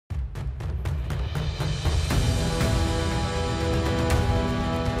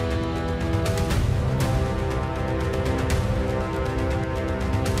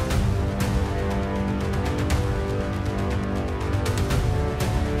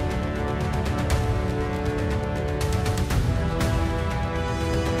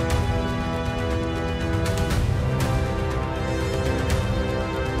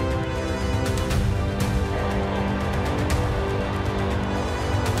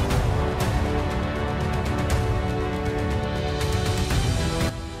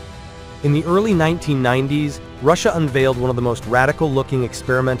In the early 1990s, Russia unveiled one of the most radical-looking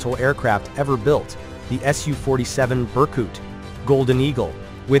experimental aircraft ever built, the Su-47 Berkut, Golden Eagle.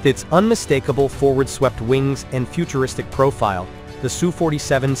 With its unmistakable forward-swept wings and futuristic profile, the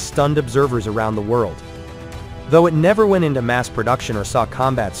Su-47 stunned observers around the world. Though it never went into mass production or saw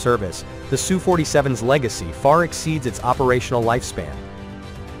combat service, the Su-47's legacy far exceeds its operational lifespan.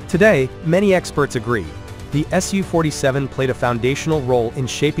 Today, many experts agree, the Su-47 played a foundational role in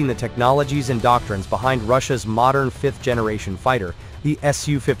shaping the technologies and doctrines behind Russia's modern fifth-generation fighter, the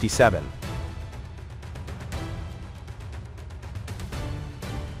Su-57.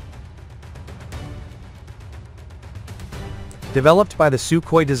 Developed by the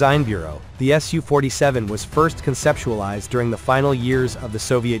Sukhoi Design Bureau, the Su-47 was first conceptualized during the final years of the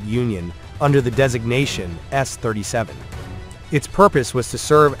Soviet Union under the designation S-37. Its purpose was to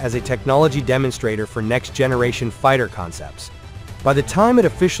serve as a technology demonstrator for next-generation fighter concepts. By the time it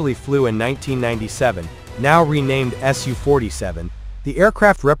officially flew in 1997, now renamed Su-47, the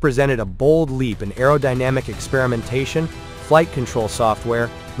aircraft represented a bold leap in aerodynamic experimentation, flight control software,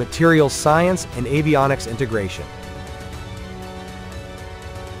 materials science, and avionics integration.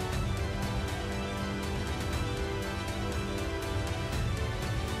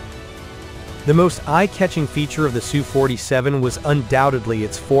 The most eye-catching feature of the Su-47 was undoubtedly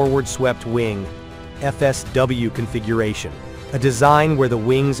its forward-swept wing, FSW configuration, a design where the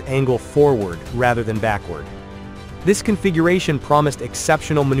wings angle forward rather than backward. This configuration promised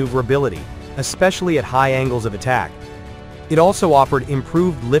exceptional maneuverability, especially at high angles of attack. It also offered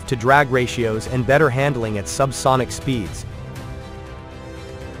improved lift-to-drag ratios and better handling at subsonic speeds.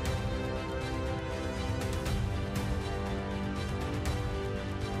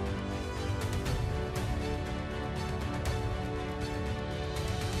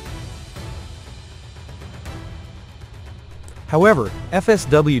 However,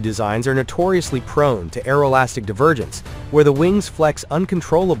 FSW designs are notoriously prone to aeroelastic divergence, where the wings flex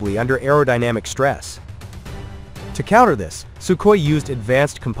uncontrollably under aerodynamic stress. To counter this, Sukhoi used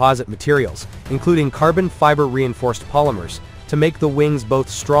advanced composite materials, including carbon fiber reinforced polymers, to make the wings both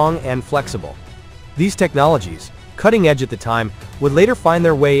strong and flexible. These technologies, cutting edge at the time, would later find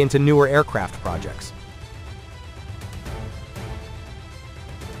their way into newer aircraft projects.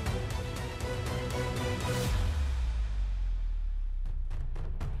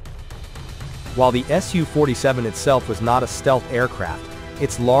 While the Su-47 itself was not a stealth aircraft,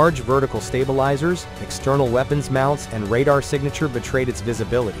 its large vertical stabilizers, external weapons mounts, and radar signature betrayed its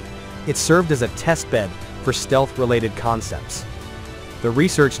visibility. It served as a testbed for stealth-related concepts. The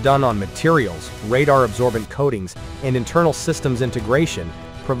research done on materials, radar-absorbent coatings, and internal systems integration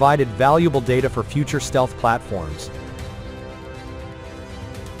provided valuable data for future stealth platforms.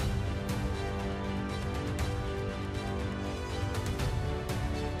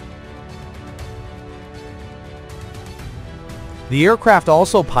 The aircraft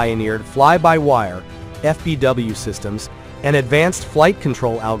also pioneered fly-by-wire (FBW) systems and advanced flight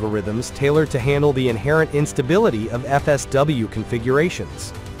control algorithms tailored to handle the inherent instability of FSW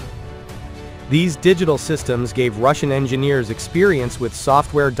configurations. These digital systems gave Russian engineers experience with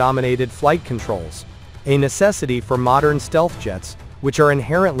software-dominated flight controls, a necessity for modern stealth jets, which are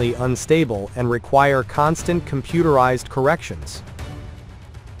inherently unstable and require constant computerized corrections.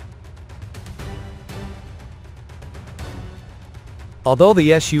 Although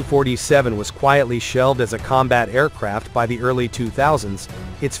the Su-47 was quietly shelved as a combat aircraft by the early 2000s,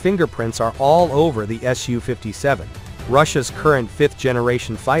 its fingerprints are all over the Su-57, Russia's current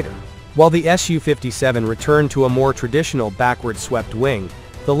fifth-generation fighter. While the Su-57 returned to a more traditional backward-swept wing,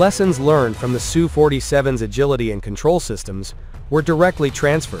 the lessons learned from the Su-47's agility and control systems were directly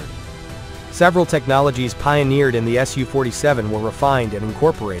transferred. Several technologies pioneered in the Su-47 were refined and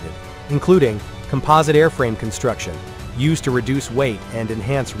incorporated, including composite airframe construction, used to reduce weight and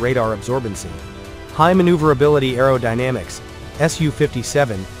enhance radar absorbency. High maneuverability aerodynamics,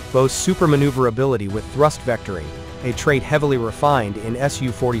 Su-57 boasts supermaneuverability with thrust vectoring, a trait heavily refined in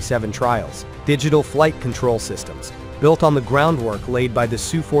Su-47 trials. Digital flight control systems, built on the groundwork laid by the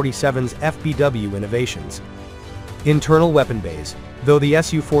Su-47's FBW innovations. Internal weapon bays. Though the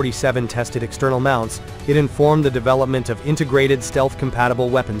Su-47 tested external mounts, it informed the development of integrated stealth-compatible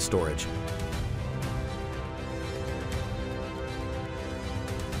weapon storage.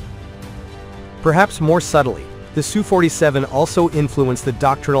 Perhaps more subtly, the Su-47 also influenced the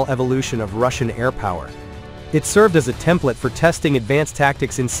doctrinal evolution of Russian air power. It served as a template for testing advanced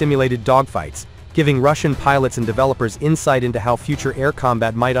tactics in simulated dogfights, giving Russian pilots and developers insight into how future air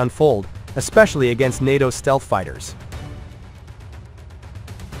combat might unfold, especially against NATO stealth fighters.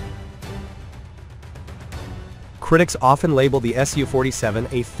 critics often label the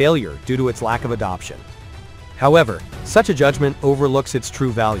Su-47 a failure due to its lack of adoption. However, such a judgment overlooks its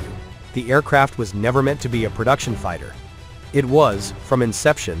true value. The aircraft was never meant to be a production fighter. It was, from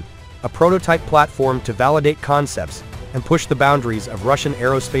inception, a prototype platform to validate concepts and push the boundaries of Russian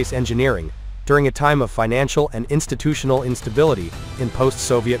aerospace engineering during a time of financial and institutional instability in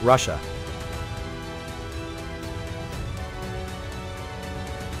post-Soviet Russia.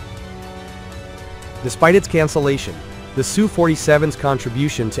 Despite its cancellation, the Su-47's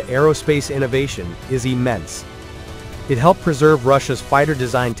contribution to aerospace innovation is immense. It helped preserve Russia's fighter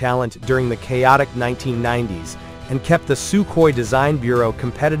design talent during the chaotic 1990s and kept the Sukhoi Design Bureau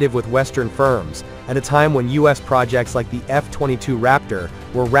competitive with Western firms at a time when U.S. projects like the F-22 Raptor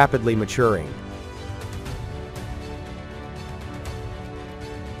were rapidly maturing.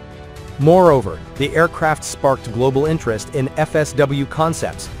 Moreover, the aircraft sparked global interest in FSW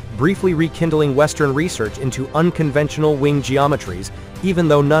concepts, briefly rekindling Western research into unconventional wing geometries, even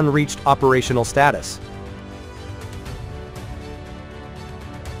though none reached operational status.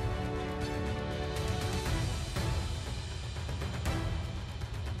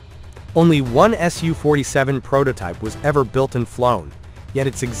 Only one Su-47 prototype was ever built and flown, yet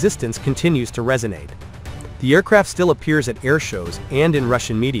its existence continues to resonate. The aircraft still appears at air shows and in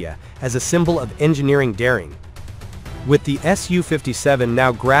Russian media as a symbol of engineering daring. With the Su-57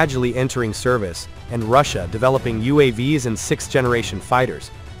 now gradually entering service and Russia developing UAVs and 6th-generation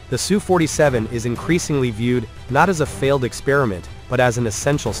fighters, the Su-47 is increasingly viewed not as a failed experiment but as an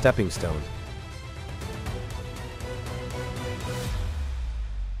essential stepping stone.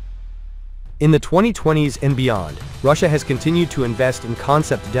 In the 2020s and beyond, Russia has continued to invest in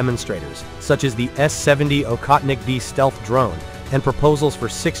concept demonstrators, such as the S-70 Okhotnik V stealth drone, and proposals for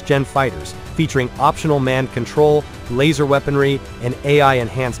 6th-gen fighters, featuring optional manned control, laser weaponry, and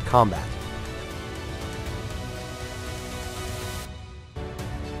AI-enhanced combat.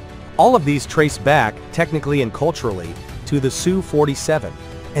 All of these trace back, technically and culturally, to the Su-47,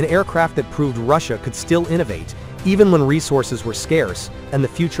 an aircraft that proved Russia could still innovate, even when resources were scarce and the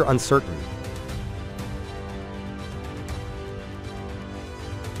future uncertain.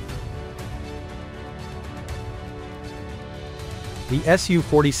 The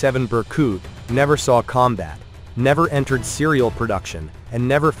Su-47 Berkut never saw combat, never entered serial production, and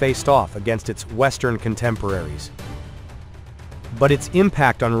never faced off against its Western contemporaries. But its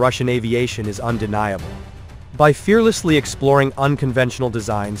impact on Russian aviation is undeniable. By fearlessly exploring unconventional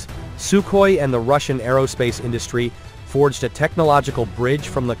designs, Sukhoi and the Russian aerospace industry forged a technological bridge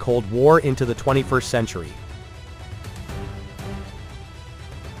from the Cold War into the 21st century.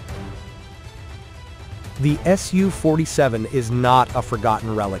 The Su-47 is not a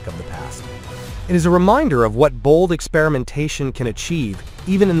forgotten relic of the past. It is a reminder of what bold experimentation can achieve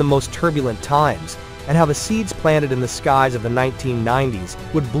even in the most turbulent times, and how the seeds planted in the skies of the 1990s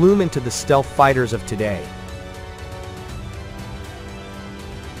would bloom into the stealth fighters of today.